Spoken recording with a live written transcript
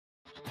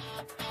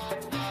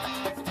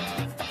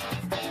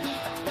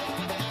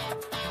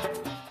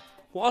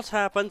What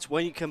happens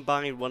when you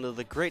combine one of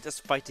the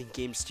greatest fighting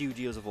game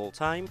studios of all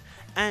time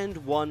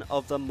and one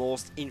of the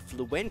most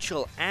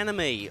influential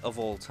anime of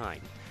all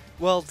time?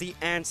 Well, the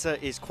answer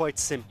is quite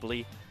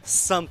simply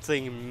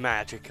something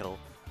magical.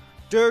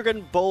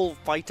 Dragon Ball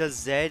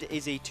FighterZ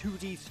is a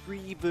 2D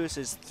 3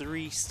 vs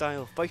 3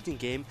 style fighting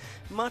game,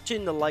 much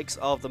in the likes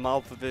of the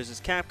Marvel vs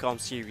Capcom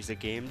series of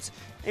games,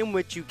 in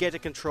which you get to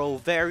control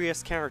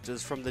various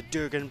characters from the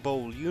Dragon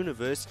Ball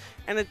universe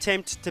and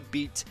attempt to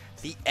beat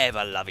the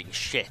ever-loving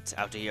shit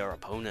out of your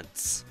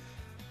opponents.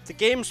 The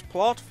game's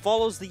plot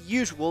follows the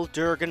usual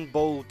Dragon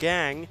Ball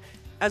gang,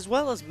 as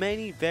well as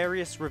many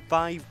various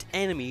revived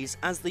enemies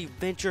as they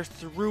venture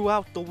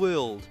throughout the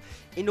world,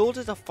 in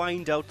order to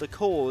find out the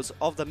cause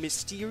of the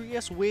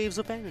mysterious waves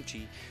of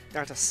energy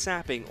that are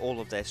sapping all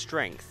of their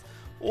strength,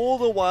 all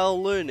the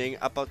while learning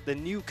about the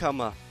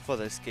newcomer for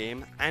this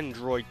game,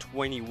 Android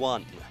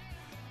 21.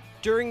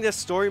 During this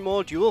story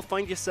mode, you will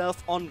find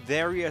yourself on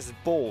various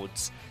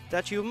boards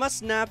that you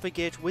must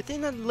navigate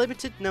within a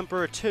limited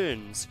number of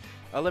turns,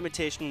 a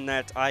limitation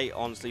that I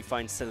honestly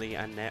find silly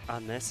and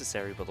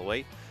unnecessary, by the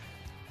way,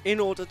 in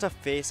order to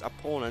face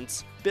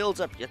opponents, build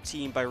up your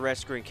team by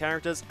rescuing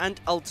characters, and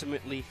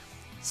ultimately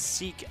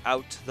seek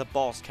out the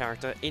boss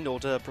character in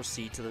order to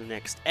proceed to the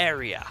next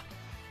area.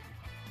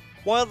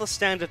 While the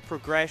standard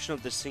progression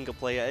of this single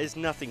player is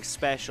nothing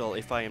special,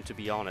 if I am to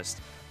be honest,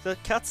 the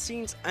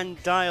cutscenes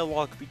and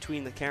dialogue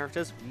between the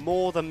characters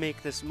more than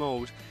make this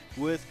mode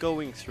worth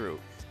going through.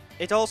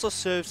 It also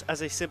serves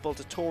as a simple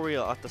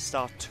tutorial at the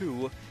start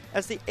too,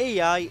 as the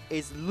AI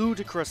is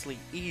ludicrously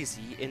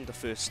easy in the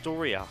first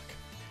story arc,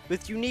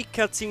 with unique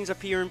cutscenes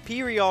appearing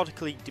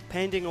periodically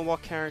depending on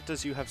what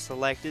characters you have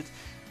selected.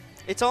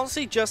 It's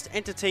honestly just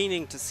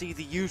entertaining to see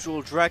the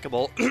usual Dragon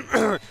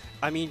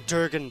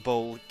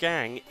Ball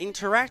gang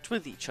interact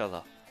with each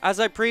other.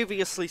 As I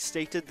previously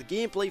stated, the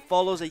gameplay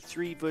follows a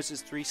 3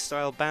 vs 3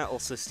 style battle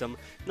system,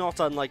 not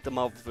unlike the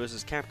Marvel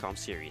vs Capcom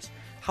series.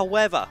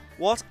 However,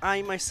 what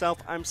I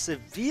myself am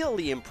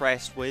severely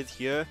impressed with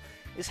here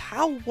is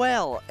how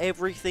well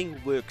everything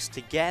works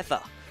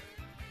together.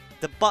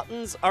 The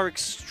buttons are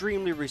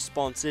extremely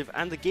responsive,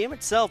 and the game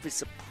itself is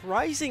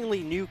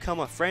surprisingly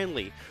newcomer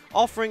friendly,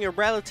 offering a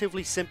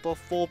relatively simple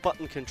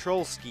 4-button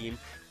control scheme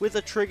with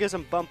the triggers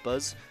and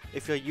bumpers,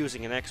 if you're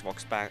using an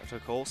Xbox back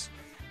of course,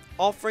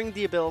 offering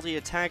the ability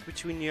to tag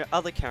between your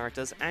other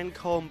characters and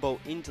combo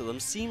into them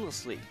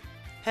seamlessly.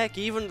 Heck,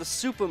 even the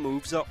super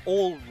moves are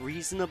all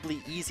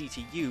reasonably easy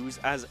to use,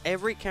 as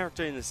every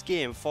character in this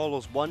game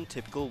follows one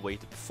typical way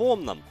to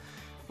perform them,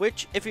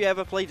 which, if you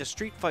ever played a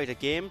Street Fighter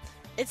game,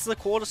 it's the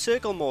quarter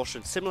circle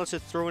motion, similar to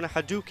throwing a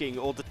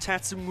Hadouken or the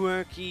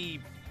Tatsumaki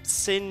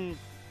Sin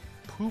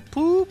Poo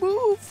Poo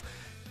move.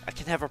 I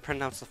can never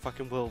pronounce the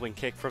fucking whirlwind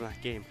kick from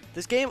that game.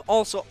 This game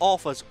also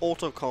offers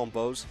auto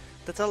combos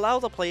that allow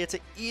the player to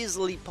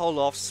easily pull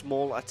off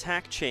small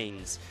attack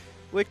chains,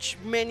 which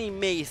many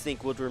may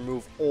think would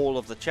remove all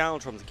of the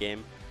challenge from the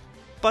game,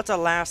 but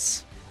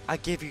alas, I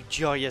give you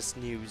joyous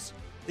news.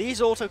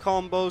 These auto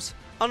combos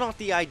are not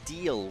the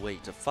ideal way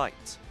to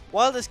fight.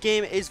 While this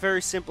game is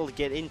very simple to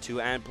get into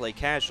and play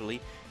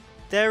casually,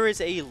 there is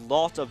a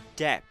lot of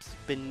depth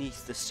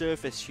beneath the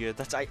surface here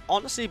that I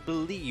honestly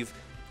believe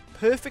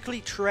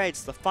perfectly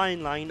treads the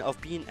fine line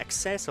of being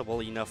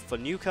accessible enough for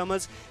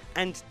newcomers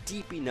and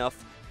deep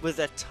enough with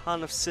a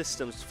ton of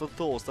systems for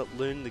those that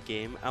learn the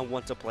game and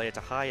want to play at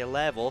a higher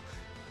level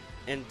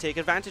and take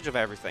advantage of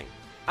everything.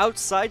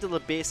 Outside of the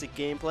basic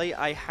gameplay,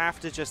 I have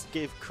to just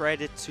give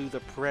credit to the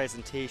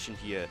presentation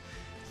here.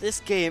 This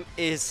game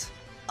is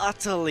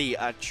utterly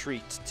a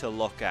treat to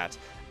look at.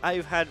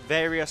 I've had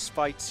various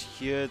fights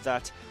here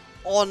that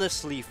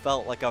honestly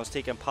felt like I was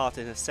taking part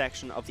in a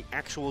section of the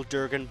actual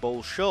Dragon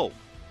Ball show.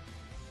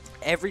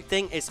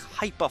 Everything is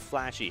hyper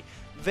flashy,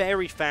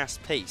 very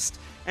fast paced,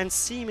 and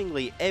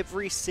seemingly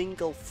every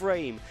single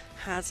frame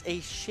has a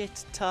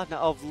shit ton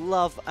of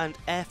love and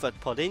effort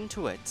put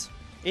into it.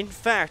 In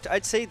fact,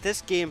 I'd say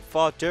this game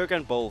for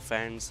Dragon Ball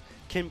fans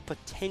can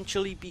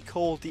potentially be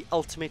called the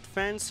ultimate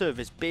fan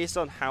service based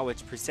on how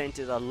it's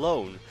presented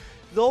alone,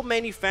 though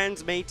many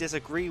fans may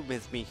disagree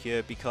with me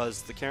here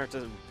because the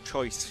character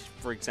choice,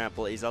 for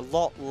example, is a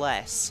lot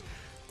less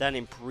than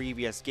in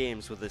previous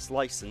games with this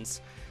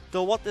license,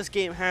 though what this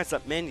game has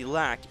that many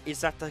lack is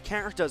that the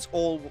characters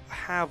all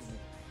have,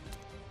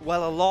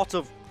 well, a lot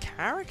of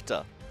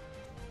character.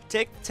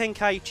 Take the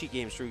Tenkaichi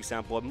games for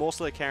example, where most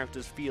of the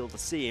characters feel the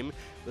same,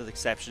 with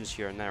exceptions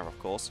here and there of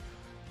course,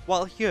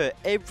 while here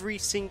every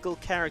single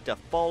character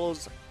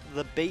follows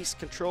the base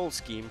control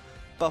scheme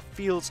but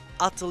feels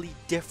utterly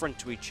different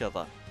to each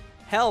other.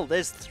 Hell,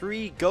 there's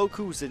 3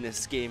 Gokus in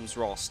this game's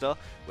roster,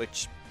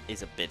 which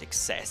is a bit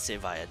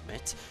excessive I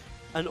admit,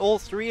 and all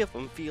 3 of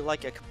them feel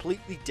like a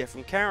completely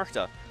different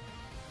character,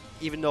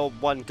 even though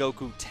one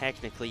Goku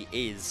technically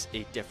is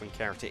a different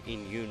character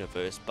in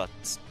universe, but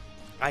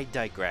I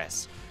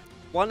digress.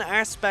 One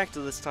aspect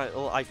of this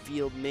title I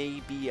feel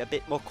may be a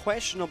bit more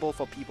questionable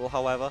for people,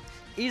 however,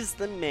 is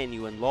the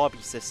menu and lobby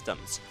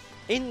systems.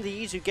 In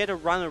these, you get to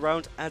run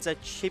around as a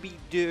chibi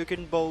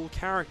Dragon Ball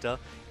character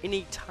in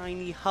a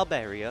tiny hub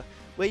area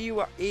where you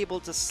are able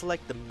to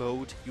select the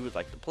mode you would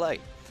like to play,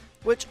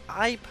 which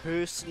I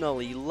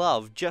personally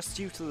love just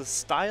due to the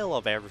style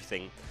of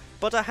everything,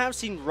 but I have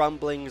seen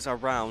rumblings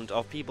around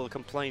of people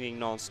complaining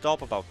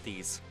non-stop about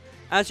these.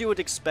 As you would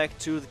expect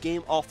too, the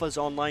game offers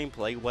online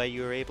play where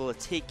you're able to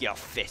take your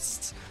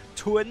fists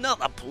to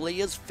another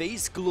player's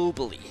face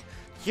globally.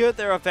 Here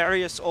there are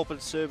various open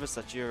servers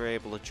that you're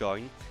able to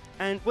join,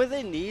 and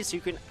within these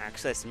you can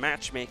access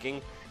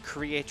matchmaking,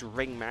 create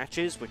ring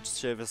matches which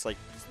serve as like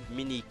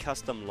mini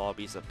custom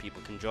lobbies that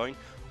people can join,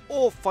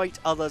 or fight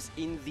others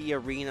in the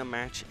arena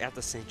match at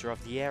the center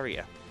of the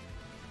area.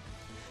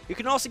 You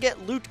can also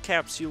get loot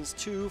capsules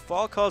too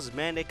for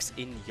cosmetics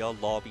in your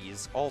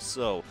lobbies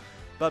also.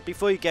 But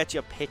before you get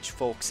your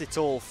pitchforks, it's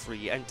all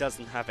free and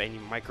doesn't have any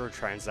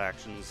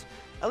microtransactions,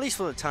 at least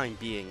for the time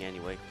being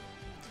anyway.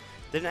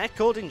 The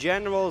netcode in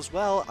general as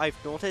well, I've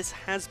noticed,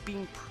 has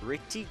been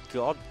pretty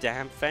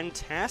goddamn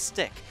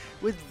fantastic,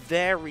 with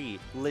very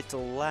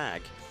little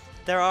lag.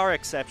 There are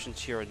exceptions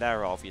here and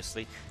there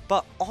obviously,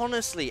 but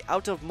honestly,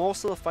 out of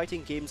most of the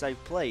fighting games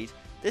I've played,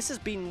 this has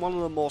been one of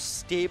the most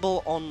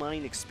stable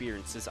online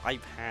experiences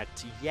I've had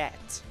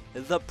yet.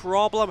 The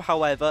problem,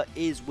 however,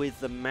 is with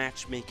the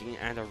matchmaking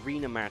and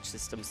arena match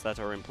systems that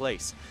are in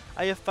place.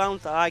 I have found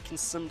that I can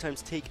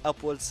sometimes take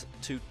upwards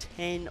to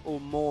 10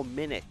 or more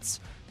minutes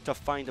to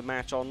find a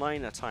match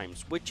online at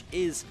times, which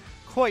is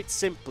quite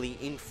simply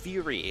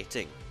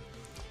infuriating.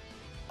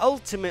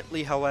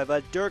 Ultimately,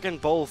 however, Dragon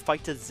Ball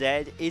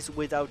FighterZ is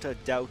without a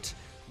doubt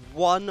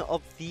one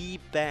of the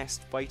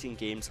best fighting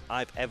games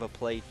I've ever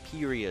played,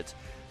 period.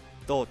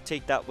 Though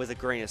take that with a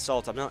grain of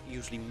salt, I'm not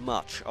usually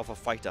much of a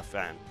fighter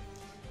fan.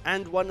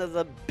 And one of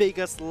the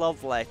biggest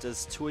love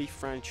letters to a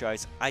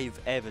franchise I've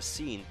ever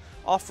seen,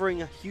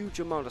 offering a huge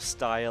amount of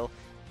style,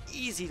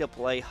 easy to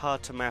play,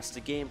 hard to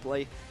master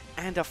gameplay,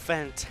 and a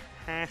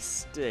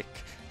fantastic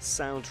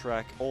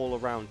soundtrack all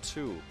around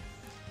too.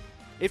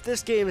 If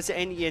this game is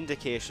any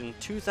indication,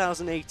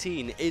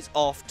 2018 is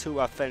off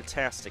to a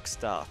fantastic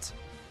start.